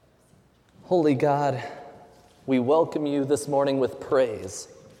Holy God, we welcome you this morning with praise.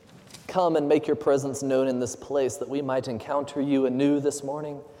 Come and make your presence known in this place that we might encounter you anew this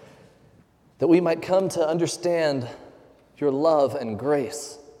morning, that we might come to understand your love and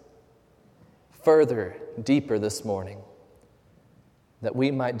grace further, deeper this morning, that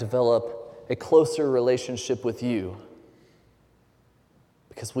we might develop a closer relationship with you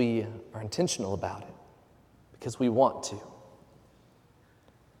because we are intentional about it, because we want to.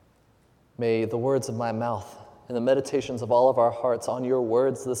 May the words of my mouth and the meditations of all of our hearts on your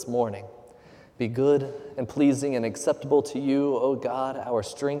words this morning be good and pleasing and acceptable to you, O God, our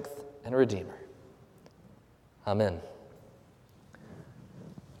strength and Redeemer. Amen.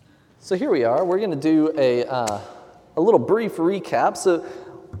 So here we are. We're going to do a little brief recap. So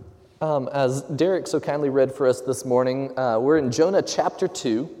as Derek so kindly read for us this morning, we're in Jonah chapter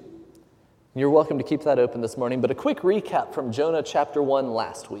 2. You're welcome to keep that open this morning, but a quick recap from Jonah chapter 1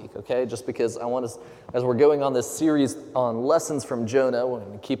 last week, okay? Just because I want us, as we're going on this series on lessons from Jonah, we're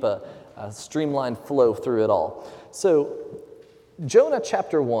going to keep a streamlined flow through it all. So Jonah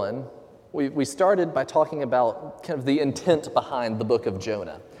chapter 1, we started by talking about kind of the intent behind the book of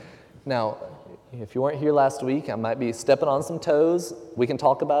Jonah. Now, if you weren't here last week, I might be stepping on some toes. We can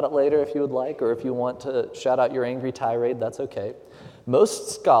talk about it later if you would like, or if you want to shout out your angry tirade, that's okay.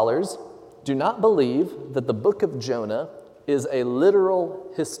 Most scholars do not believe that the book of Jonah is a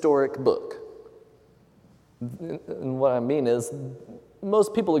literal historic book. And what I mean is,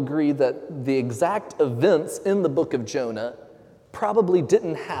 most people agree that the exact events in the book of Jonah probably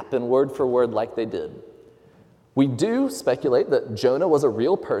didn't happen word for word like they did. We do speculate that Jonah was a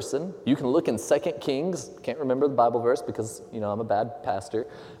real person. You can look in 2 Kings, can't remember the Bible verse because, I'm a bad pastor,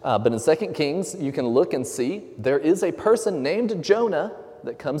 but in 2 Kings, you can look and see there is a person named Jonah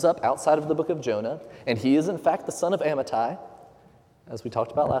that comes up outside of the book of Jonah, and he is in fact the son of Amittai, as we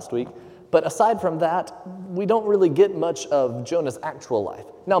talked about last week. But aside from that, we don't really get much of Jonah's actual life.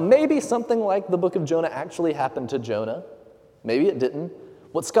 Now, maybe something like the book of Jonah actually happened to Jonah. Maybe it didn't.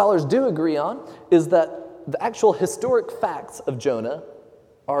 What scholars do agree on is that the actual historic facts of Jonah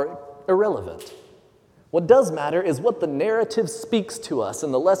are irrelevant. What does matter is what the narrative speaks to us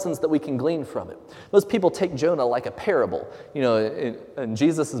and the lessons that we can glean from it. Most people take Jonah like a parable. In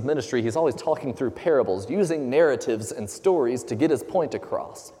Jesus' ministry, he's always talking through parables, using narratives and stories to get his point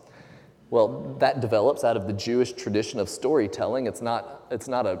across. Well, that develops out of the Jewish tradition of storytelling. It's not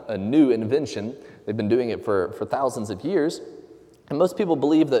a new invention. They've been doing it for thousands of years. And most people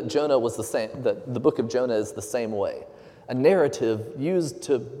believe that Jonah was the same, that the book of Jonah is the same way. A narrative used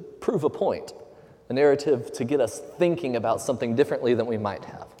to prove a point. A narrative to get us thinking about something differently than we might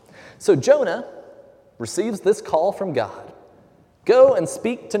have. So Jonah receives this call from God. Go and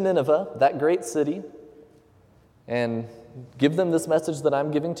speak to Nineveh, that great city, and give them this message that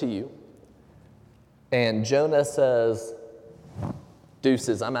I'm giving to you. And Jonah says,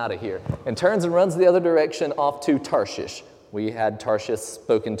 deuces, I'm out of here, and turns and runs the other direction off to Tarshish. We had Tarshish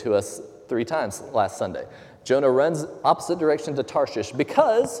spoken to us 3 times last Sunday. Jonah runs opposite direction to Tarshish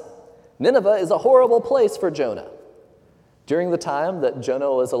because Nineveh is a horrible place for Jonah. During the time that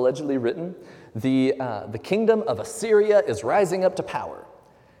Jonah was allegedly written, the kingdom of Assyria is rising up to power.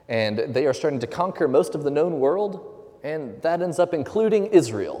 And they are starting to conquer most of the known world, and that ends up including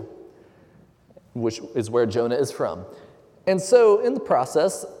Israel, which is where Jonah is from. And so in the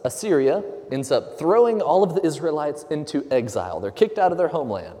process, Assyria ends up throwing all of the Israelites into exile. They're kicked out of their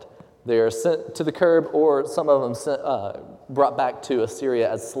homeland. They are sent to the curb, or some of them brought back to Assyria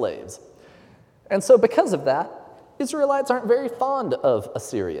as slaves. And so because of that, Israelites aren't very fond of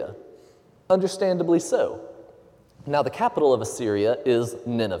Assyria, understandably so. Now the capital of Assyria is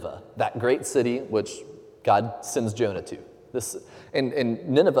Nineveh, that great city which God sends Jonah to. And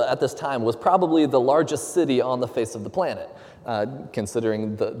Nineveh at this time was probably the largest city on the face of the planet,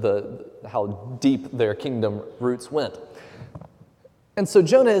 considering how deep their kingdom roots went. And so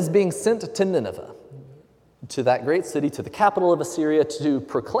Jonah is being sent to Nineveh, to that great city, to the capital of Assyria, to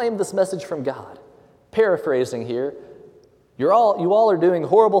proclaim this message from God. Paraphrasing here, you all are doing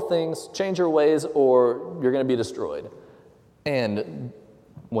horrible things, change your ways, or you're going to be destroyed. And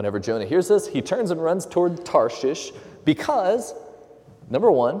whenever Jonah hears this, he turns and runs toward Tarshish because, number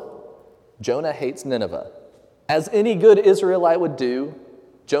one, Jonah hates Nineveh. As any good Israelite would do,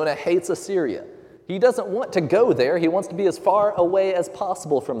 Jonah hates Assyria. He doesn't want to go there. He wants to be as far away as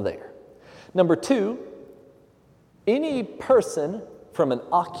possible from there. Number two, any person from an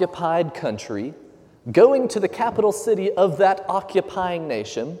occupied country going to the capital city of that occupying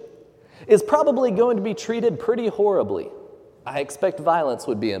nation is probably going to be treated pretty horribly. I expect violence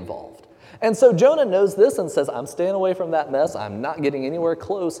would be involved. And so Jonah knows this and says, I'm staying away from that mess. I'm not getting anywhere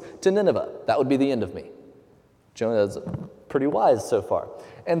close to Nineveh. That would be the end of me. Jonah is pretty wise so far.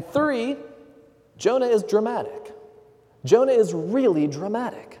 And 3, Jonah is dramatic. Jonah is really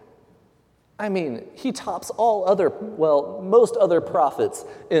dramatic. I mean, he tops most other prophets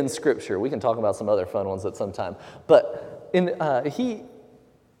in Scripture. We can talk about some other fun ones at some time. But he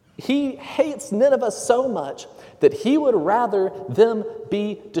hates Nineveh so much that he would rather them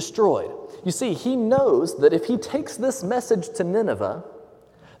be destroyed. You see, he knows that if he takes this message to Nineveh,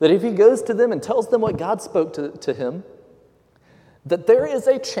 that if he goes to them and tells them what God spoke to him, that there is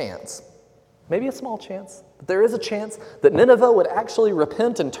a chance, maybe a small chance, but there is a chance that Nineveh would actually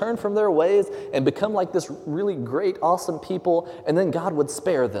repent and turn from their ways and become like this really great, awesome people, and then God would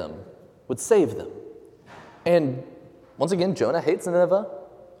spare them, would save them. And once again, Jonah hates Nineveh,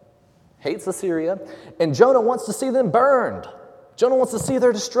 hates Assyria, and Jonah wants to see them burned. Jonah wants to see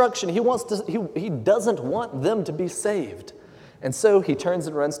their destruction. He doesn't want them to be saved. And so he turns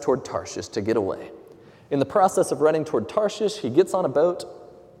and runs toward Tarshish to get away. In the process of running toward Tarshish, he gets on a boat,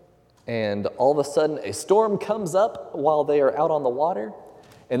 and all of a sudden a storm comes up while they are out on the water.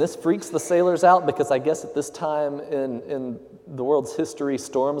 And this freaks the sailors out because I guess at this time in the world's history,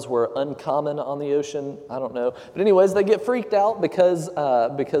 storms were uncommon on the ocean. I don't know. But anyways, they get freaked out because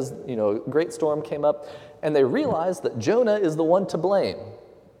a great storm came up, and they realize that Jonah is the one to blame.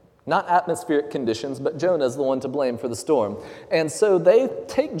 Not atmospheric conditions, but Jonah is the one to blame for the storm. And so they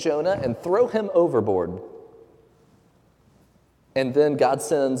take Jonah and throw him overboard. And then God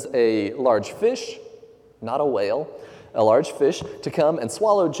sends a large fish, not a whale, a large fish to come and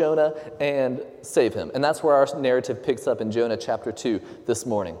swallow Jonah and save him. And that's where our narrative picks up in Jonah chapter 2 this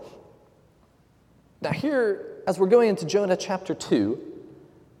morning. Now here, as we're going into Jonah chapter 2,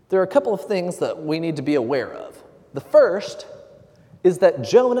 there are a couple of things that we need to be aware of. The first is that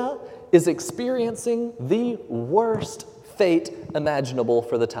Jonah is experiencing the worst fate imaginable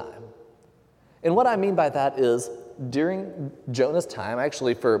for the time. And what I mean by that is, during Jonah's time,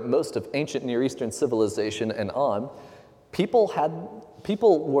 actually for most of ancient Near Eastern civilization and on, people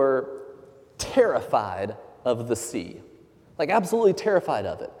were terrified of the sea, like absolutely terrified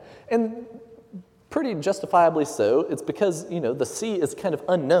of it. And pretty justifiably so. It's because, the sea is kind of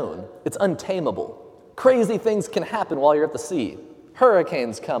unknown. It's untamable. Crazy things can happen while you're at the sea.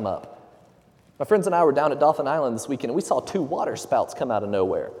 Hurricanes come up. My friends and I were down at Dauphin Island this weekend, and we saw 2 water spouts come out of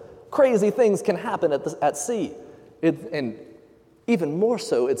nowhere. Crazy things can happen at sea. And even more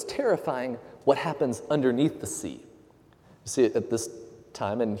so, it's terrifying what happens underneath the sea. You see, at this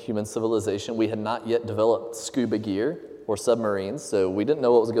time in human civilization, we had not yet developed scuba gear or submarines, so we didn't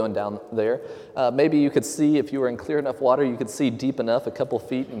know what was going down there. Maybe you could see, if you were in clear enough water, you could see deep enough, a couple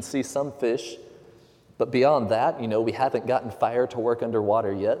feet, and see some fish. But beyond that, we haven't gotten fire to work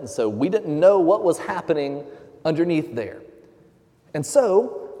underwater yet, and so we didn't know what was happening underneath there. And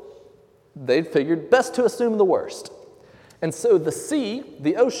so they figured best to assume the worst. And so the sea,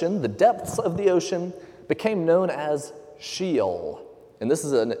 the ocean, the depths of the ocean became known as Sheol. And this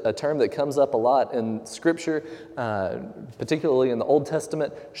is a term that comes up a lot in Scripture, particularly in the Old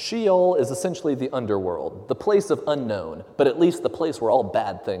Testament. Sheol is essentially the underworld, the place of unknown, but at least the place where all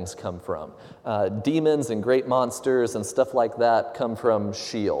bad things come from. Demons and great monsters and stuff like that come from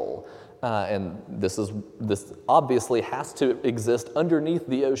Sheol. And this obviously has to exist underneath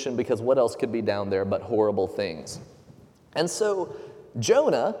the ocean, because what else could be down there but horrible things? And so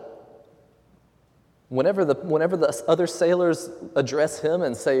Jonah, whenever the other sailors address him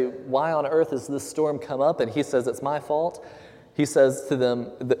and say, "Why on earth has this storm come up?" and he says, "It's my fault," he says to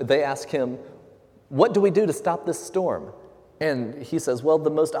them, they ask him, "What do we do to stop this storm?" And he says, "Well, the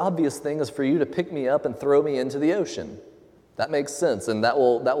most obvious thing is for you to pick me up and throw me into the ocean. That makes sense, and that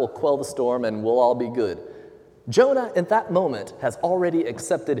will quell the storm, and we'll all be good." Jonah, at that moment, has already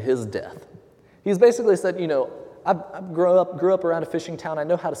accepted his death. He's basically said, I grew up around a fishing town. I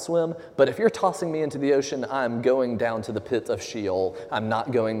know how to swim, but if you're tossing me into the ocean, I'm going down to the pit of Sheol. I'm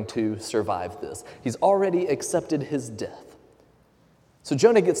not going to survive this. He's already accepted his death. So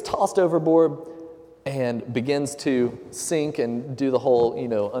Jonah gets tossed overboard and begins to sink and do the whole,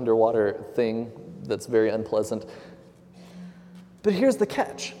 underwater thing that's very unpleasant. But here's the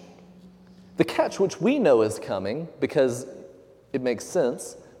catch. The catch, which we know is coming because it makes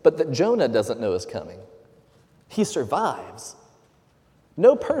sense, but that Jonah doesn't know is coming. He survives.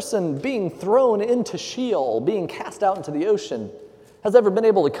 No person being thrown into Sheol, being cast out into the ocean, has ever been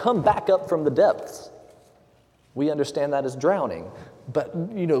able to come back up from the depths. We understand that as drowning, but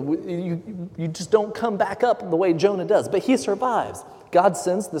you just don't come back up the way Jonah does. But he survives. God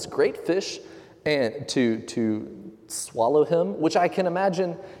sends this great fish and to swallow him, which I can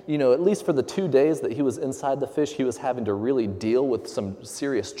imagine, at least for the 2 days that he was inside the fish, he was having to really deal with some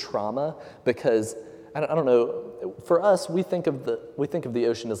serious trauma because, I don't know, for us, we think of the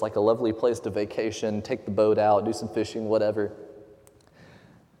ocean as like a lovely place to vacation, take the boat out, do some fishing, whatever.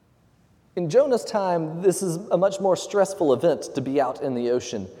 In Jonah's time, this is a much more stressful event to be out in the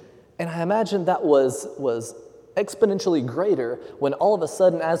ocean. And I imagine that was exponentially greater when all of a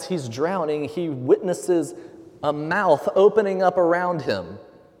sudden, as he's drowning, he witnesses a mouth opening up around him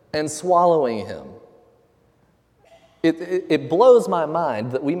and swallowing him. It blows my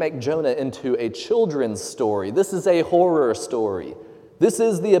mind that we make Jonah into a children's story. This is a horror story. This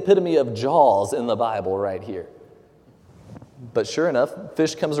is the epitome of Jaws in the Bible right here. But sure enough,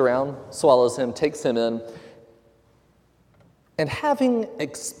 fish comes around, swallows him, takes him in. And having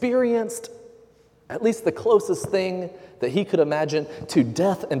experienced at least the closest thing that he could imagine to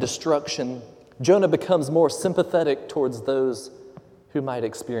death and destruction, Jonah becomes more sympathetic towards those who might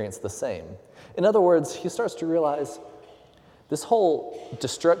experience the same. In other words, he starts to realize this whole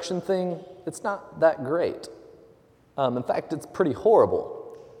destruction thing, it's not that great. In fact, it's pretty horrible.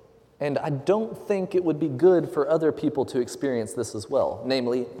 And I don't think it would be good for other people to experience this as well,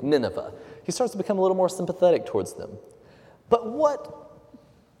 namely Nineveh. He starts to become a little more sympathetic towards them. But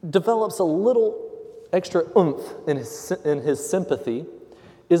what develops a little extra oomph in his sympathy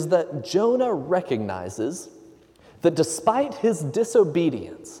is that Jonah recognizes that despite his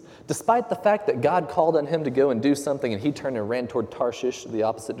disobedience, despite the fact that God called on him to go and do something and he turned and ran toward Tarshish, the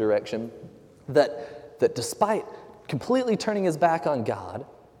opposite direction, that despite completely turning his back on God,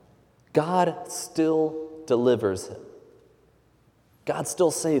 God still delivers him. God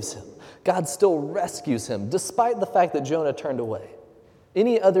still saves him. God still rescues him, despite the fact that Jonah turned away.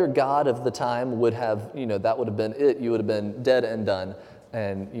 Any other god of the time would have, that would have been it. You would have been dead and done.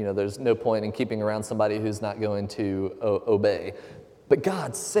 And, there's no point in keeping around somebody who's not going to obey. But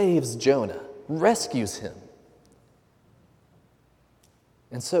God saves Jonah, rescues him.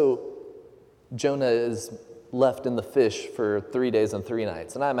 And so Jonah is left in the fish for 3 days and 3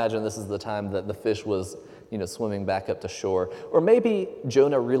 nights. And I imagine this is the time that the fish was, swimming back up to shore. Or maybe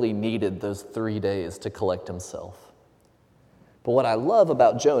Jonah really needed those 3 days to collect himself. But what I love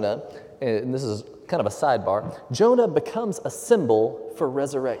about Jonah, and this is kind of a sidebar, Jonah becomes a symbol for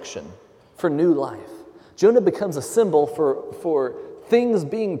resurrection, for new life. Jonah becomes a symbol for things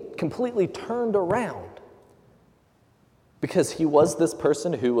being completely turned around. Because he was this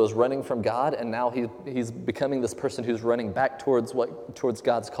person who was running from God, and now he's becoming this person who's running back towards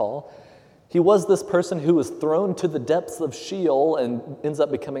God's call. He was this person who was thrown to the depths of Sheol and ends up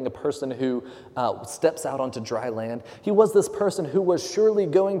becoming a person who steps out onto dry land. He was this person who was surely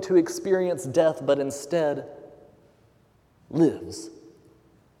going to experience death, but instead lives.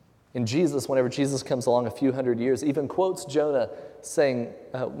 And Jesus, whenever Jesus comes along a few hundred years, even quotes Jonah saying,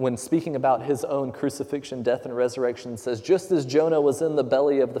 when speaking about his own crucifixion, death, and resurrection, says, just as Jonah was in the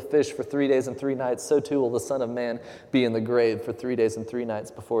belly of the fish for 3 days and 3 nights, so too will the Son of Man be in the grave for 3 days and 3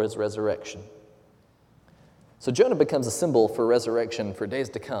 nights before his resurrection. So Jonah becomes a symbol for resurrection for days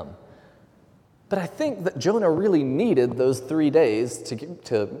to come. But I think that Jonah really needed those 3 days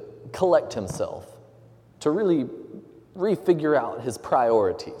to collect himself, to really refigure out his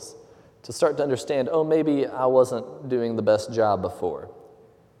priorities, to start to understand, maybe I wasn't doing the best job before.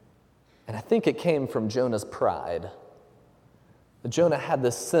 And I think it came from Jonah's pride. That Jonah had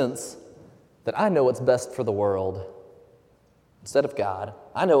this sense that I know what's best for the world instead of God.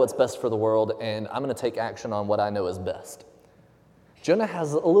 I know what's best for the world, and I'm going to take action on what I know is best. Jonah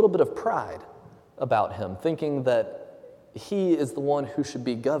has a little bit of pride about him, thinking that he is the one who should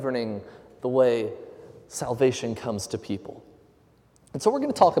be governing the way salvation comes to people. And so we're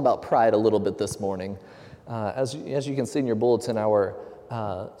going to talk about pride a little bit this morning. As you can see in your bulletin, our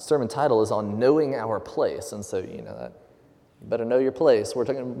sermon title is on knowing our place. And so, you better know your place. We're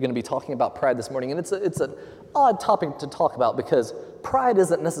going to be talking about pride this morning. And it's an odd topic to talk about because pride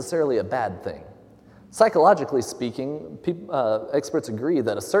isn't necessarily a bad thing. Psychologically speaking, experts agree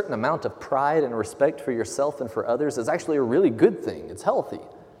that a certain amount of pride and respect for yourself and for others is actually a really good thing. It's healthy.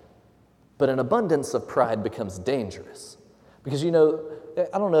 But an abundance of pride becomes dangerous. Because, I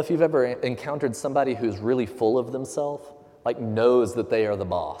don't know if you've ever encountered somebody who's really full of themselves, like knows that they are the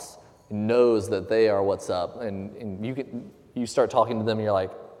boss, knows that they are what's up, and you start talking to them and you're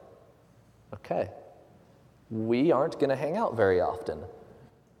like, okay, we aren't going to hang out very often.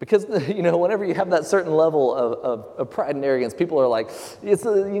 Because, whenever you have that certain level of pride and arrogance, people are like,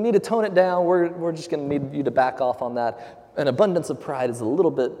 you need to tone it down, we're just going to need you to back off on that. An abundance of pride is a little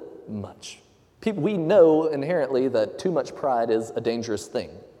bit much. We know inherently that too much pride is a dangerous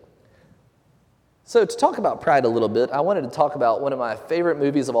thing. So to talk about pride a little bit, I wanted to talk about one of my favorite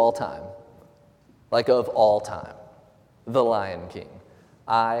movies of all time, like of all time, The Lion King.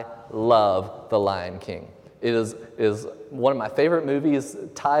 I love The Lion King. It is one of my favorite movies,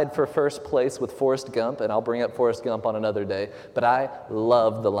 tied for first place with Forrest Gump, and I'll bring up Forrest Gump on another day, but I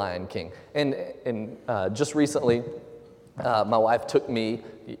love The Lion King. And just recently, my wife took me,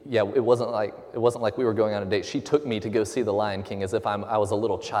 it wasn't like we were going on a date. She took me to go see The Lion King as if I was a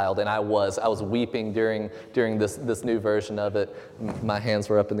little child, and I was weeping during this new version of it. My hands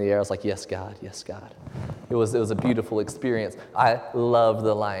were up in the air. I was like, yes, God, yes, God. It was a beautiful experience. I love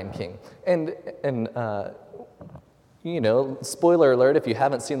The Lion King. And spoiler alert, if you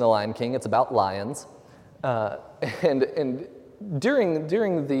haven't seen The Lion King, it's about lions. And during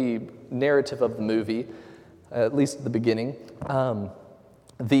the narrative of the movie, at least at the beginning,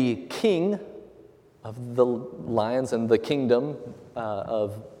 the king of the lions and the kingdom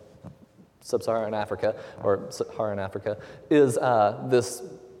of Sub-Saharan Africa, or Saharan Africa, is this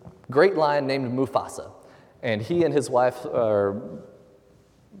great lion named Mufasa. And he and his wife, or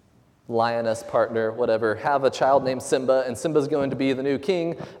lioness partner, whatever, have a child named Simba, and Simba's going to be the new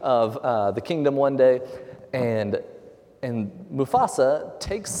king of the kingdom one day. And Mufasa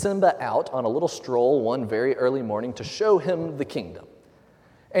takes Simba out on a little stroll one very early morning to show him the kingdom.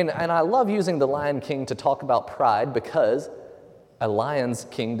 And I love using the Lion King to talk about pride because a lion's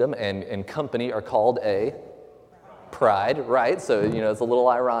kingdom and company are called a pride, right? So, it's a little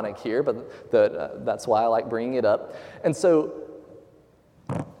ironic here, but that's why I like bringing it up. And so,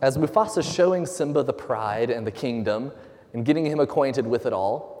 as Mufasa's showing Simba the pride and the kingdom and getting him acquainted with it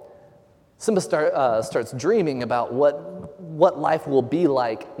all, Simba starts dreaming about what life will be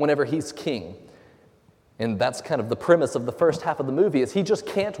like whenever he's king. And that's kind of the premise of the first half of the movie, is he just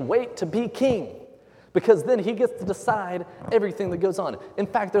can't wait to be king, because then he gets to decide everything that goes on. In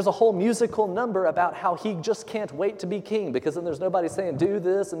fact, there's a whole musical number about how he just can't wait to be king, because then there's nobody saying do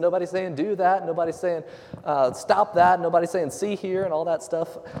this, and nobody saying do that, and nobody saying stop that, and nobody saying see here, and all that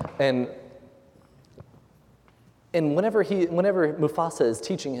stuff. And whenever Mufasa is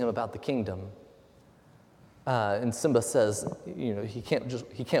teaching him about the kingdom, and Simba says, he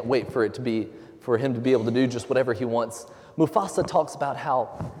can't wait for him to be able to do just whatever he wants. Mufasa talks about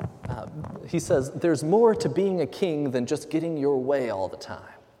how he says there's more to being a king than just getting your way all the time.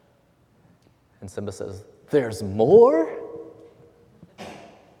 And Simba says, there's more?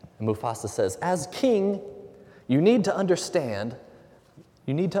 And Mufasa says, as king, you need to understand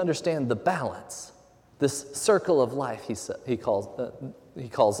the balance. This circle of life, he calls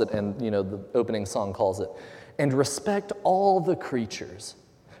it, and the opening song calls it, and respect all the creatures,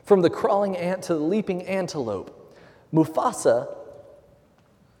 from the crawling ant to the leaping antelope. Mufasa,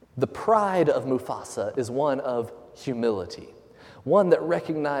 the pride of Mufasa is one of humility, one that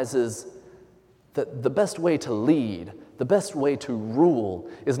recognizes that the best way to lead, the best way to rule,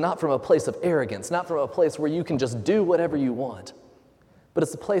 is not from a place of arrogance, not from a place where you can just do whatever you want, but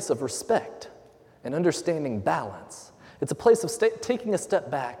it's a place of respect and understanding balance. It's a place of taking a step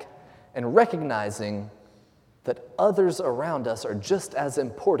back and recognizing that others around us are just as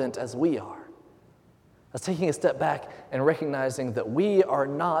important as we are. That's taking a step back and recognizing that we are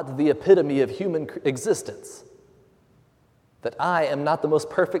not the epitome of human existence, that I am not the most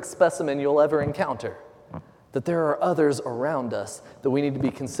perfect specimen you'll ever encounter, that there are others around us that we need to be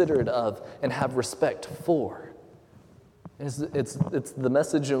considerate of and have respect for. It's the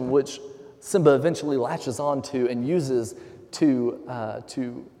message in which Simba eventually latches onto and uses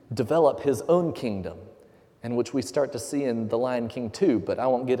to develop his own kingdom, and which we start to see in The Lion King 2, but I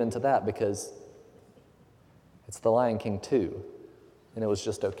won't get into that because it's The Lion King 2, and it was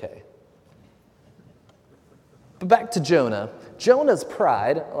just okay. But back to Jonah. Jonah's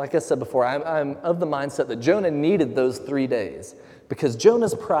pride, like I said before, I'm of the mindset that Jonah needed those 3 days, because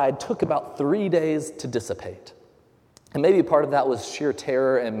Jonah's pride took about 3 days to dissipate. And maybe part of that was sheer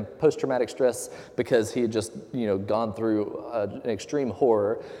terror and post-traumatic stress because he had just, gone through an extreme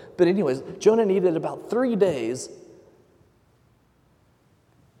horror. But anyways, Jonah needed about 3 days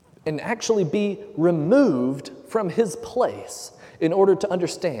and actually be removed from his place in order to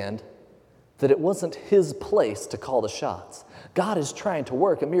understand that it wasn't his place to call the shots. God is trying to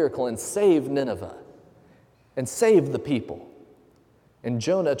work a miracle and save Nineveh and save the people. And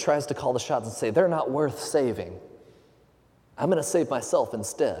Jonah tries to call the shots and say, they're not worth saving. I'm going to save myself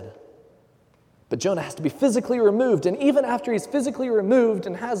instead. But Jonah has to be physically removed, and even after he's physically removed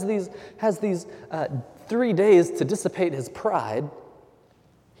and has these 3 days to dissipate his pride,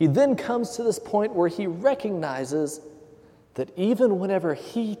 he then comes to this point where he recognizes that even whenever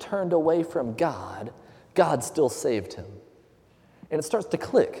he turned away from God, God still saved him. And it starts to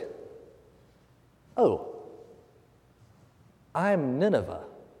click. oh, I'm Nineveh.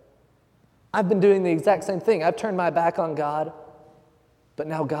 I've been doing the exact same thing. I've turned my back on God, but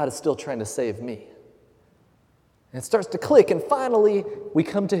now God is still trying to save me. And it starts to click, and finally we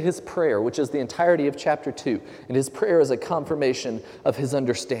come to his prayer, which is the entirety of chapter 2. And his prayer is a confirmation of his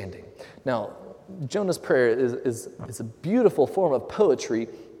understanding. Now, Jonah's prayer is a beautiful form of poetry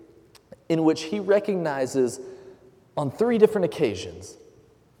in which he recognizes on 3 different occasions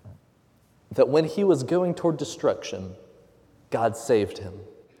that when he was going toward destruction, God saved him.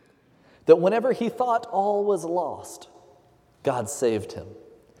 That whenever he thought all was lost, God saved him.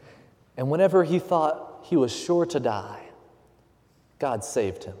 And whenever he thought he was sure to die, God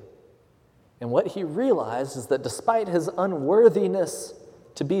saved him. And what he realized is that despite his unworthiness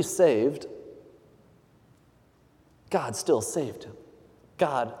to be saved, God still saved him.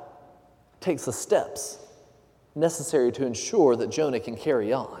 God takes the steps necessary to ensure that Jonah can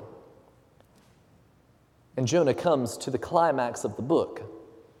carry on. And Jonah comes to the climax of the book,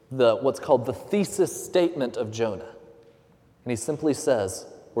 what's called the thesis statement of Jonah. And he simply says,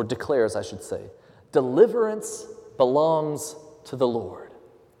 or declares, I should say, deliverance belongs to the Lord.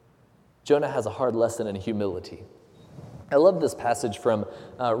 Jonah has a hard lesson in humility. I love this passage from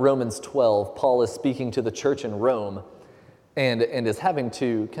Romans 12. Paul is speaking to the church in Rome and is having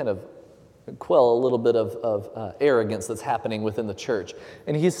to kind of quell a little bit of arrogance that's happening within the church.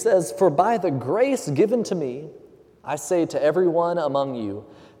 And he says, "For by the grace given to me, I say to everyone among you,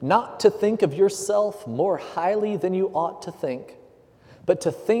 not to think of yourself more highly than you ought to think, but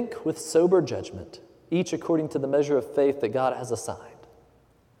to think with sober judgment, each according to the measure of faith that God has assigned."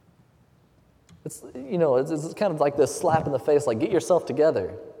 It's kind of like this slap in the face, like, get yourself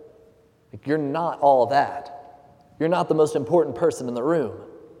together. Like, you're not all that. You're not the most important person in the room.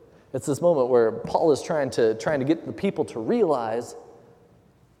 It's this moment where Paul is trying to get the people to realize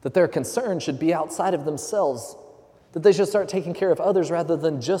that their concern should be outside of themselves, that they should start taking care of others rather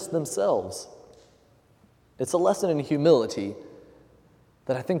than just themselves. It's a lesson in humility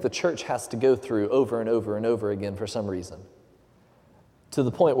that I think the church has to go through over and over and over again for some reason, to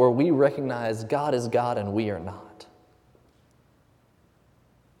the point where we recognize God is God and we are not.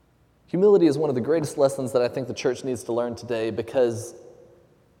 Humility is one of the greatest lessons that I think the church needs to learn today, because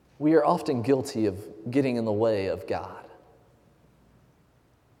we are often guilty of getting in the way of God.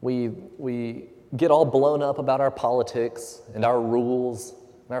 We get all blown up about our politics and our rules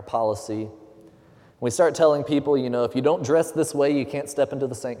and our policy. We start telling people, if you don't dress this way, you can't step into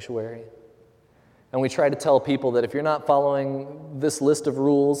the sanctuary. And we try to tell people that if you're not following this list of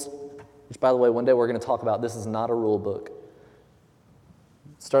rules, which, by the way, one day we're going to talk about, this is not a rule book.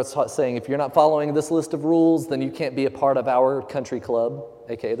 Starts saying, if you're not following this list of rules, then you can't be a part of our country club,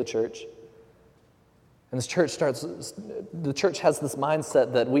 aka the church. And the church has this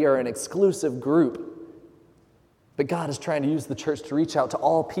mindset that we are an exclusive group. But God is trying to use the church to reach out to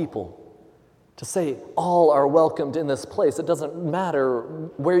all people, to say all are welcomed in this place. It doesn't matter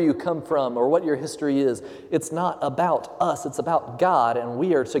where you come from or what your history is. It's not about us, it's about God, and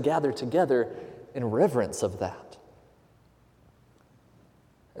we are to gather together in reverence of that.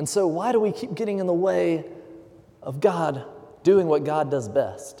 And so why do we keep getting in the way of God doing what God does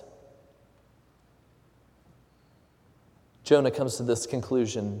best? Jonah comes to this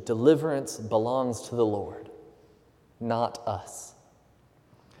conclusion: deliverance belongs to the Lord, not us.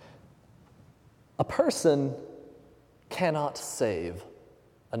 A person cannot save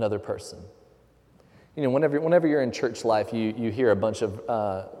another person. Whenever you're in church life, you hear a bunch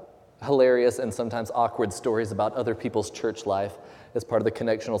of hilarious and sometimes awkward stories about other people's church life. As part of the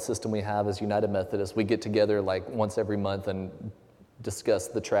connectional system we have as United Methodists, we get together like once every month and discuss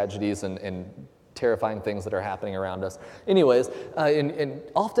the tragedies and terrifying things that are happening around us. Anyways, and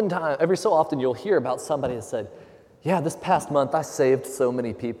oftentimes, every so often, you'll hear about somebody that said, "Yeah, this past month I saved so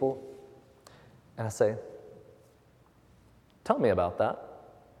many people." And I say, "Tell me about that.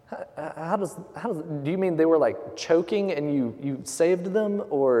 How does do you mean they were like choking and you saved them,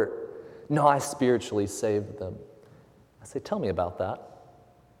 or no, I spiritually saved them?" I say, "Tell me about that.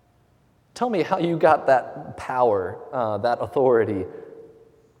 Tell me how you got that power, that authority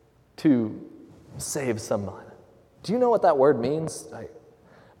to save someone. Do you know what that word means?"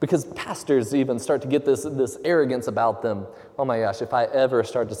 Because pastors even start to get this arrogance about them. Oh my gosh, if I ever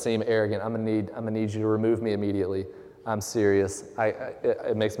start to seem arrogant, I'm gonna need you to remove me immediately. I'm serious.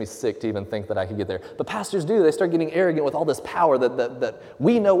 It makes me sick to even think that I could get there. But pastors do. They start getting arrogant with all this power that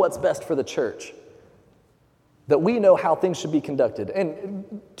we know what's best for the church, that we know how things should be conducted.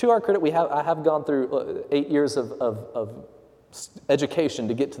 And to our credit, I have gone through 8 years of education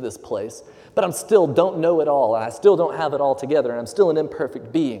to get to this place, but I still don't know it all, and I still don't have it all together, and I'm still an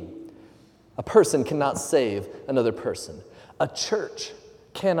imperfect being. A person cannot save another person. A church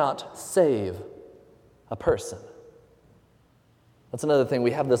cannot save a person. That's another thing.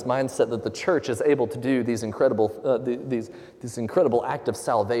 We have this mindset that the church is able to do these incredible act of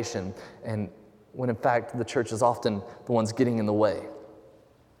salvation, and when in fact the church is often the ones getting in the way.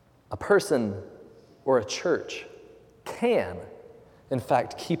 A person or a church can, in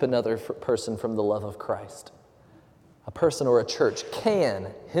fact, keep another person from the love of Christ. A person or a church can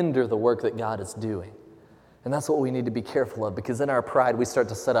hinder the work that God is doing. And that's what we need to be careful of, because in our pride we start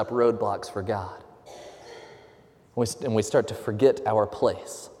to set up roadblocks for God. And we start to forget our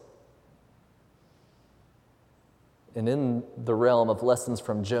place. And in the realm of lessons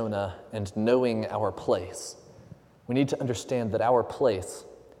from Jonah and knowing our place, we need to understand that our place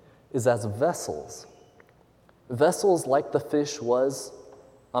is as vessels. Vessels like the fish was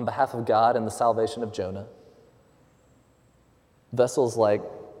on behalf of God in the salvation of Jonah. Vessels like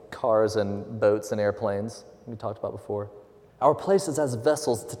cars and boats and airplanes we talked about before. Our place is as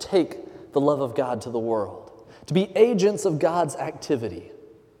vessels to take the love of God to the world, to be agents of God's activity.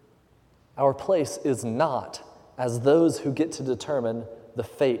 Our place is not as those who get to determine the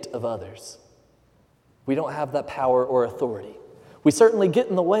fate of others. We don't have that power or authority. We certainly get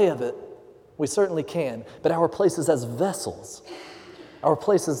in the way of it. We certainly can. But our place is as vessels. Our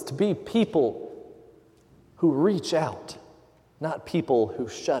place is to be people who reach out, not people who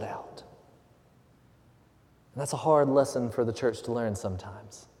shut out. And that's a hard lesson for the church to learn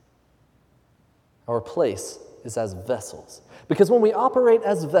sometimes. Our place is as vessels. Because when we operate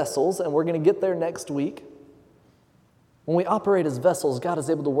as vessels, and we're going to get there next week, when we operate as vessels, God is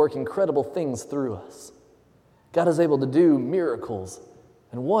able to work incredible things through us. God is able to do miracles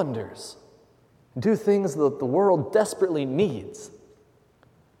and wonders, and do things that the world desperately needs.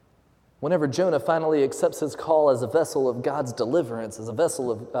 Whenever Jonah finally accepts his call as a vessel of God's deliverance, as a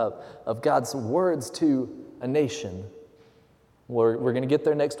vessel of God's words to a nation, we're going to get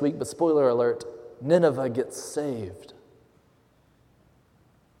there next week, but spoiler alert, Nineveh gets saved.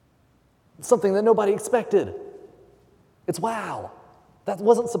 It's something that nobody expected. It's wow. That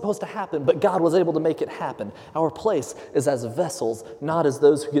wasn't supposed to happen, but God was able to make it happen. Our place is as vessels, not as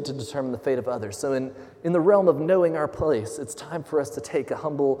those who get to determine the fate of others. So in the realm of knowing our place, it's time for us to take a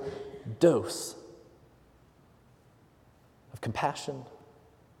humble dose of compassion,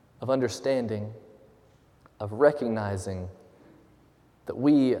 of understanding, of recognizing that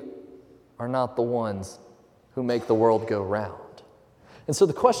we are not the ones who make the world go round. And so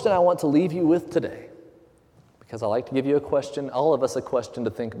the question I want to leave you with today, because I like to give you a question, all of us a question to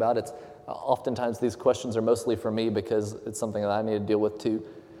think about. It's oftentimes these questions are mostly for me because it's something that I need to deal with too.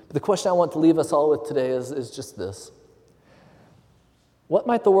 But the question I want to leave us all with today is just this. What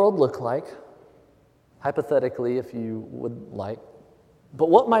might the world look like, hypothetically if you would like, but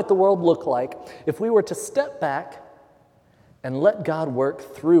what might the world look like if we were to step back and let God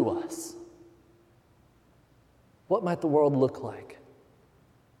work through us? What might the world look like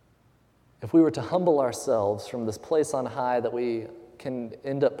if we were to humble ourselves from this place on high that we can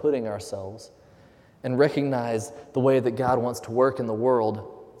end up putting ourselves and recognize the way that God wants to work in the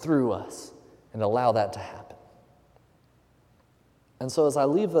world through us and allow that to happen? And so as I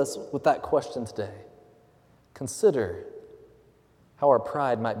leave us with that question today, consider how our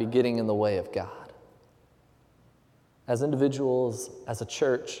pride might be getting in the way of God. As individuals, as a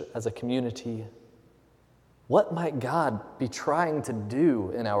church, as a community, what might God be trying to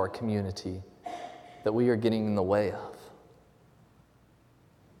do in our community that we are getting in the way of?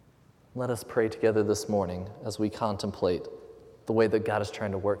 Let us pray together this morning as we contemplate the way that God is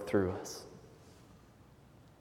trying to work through us.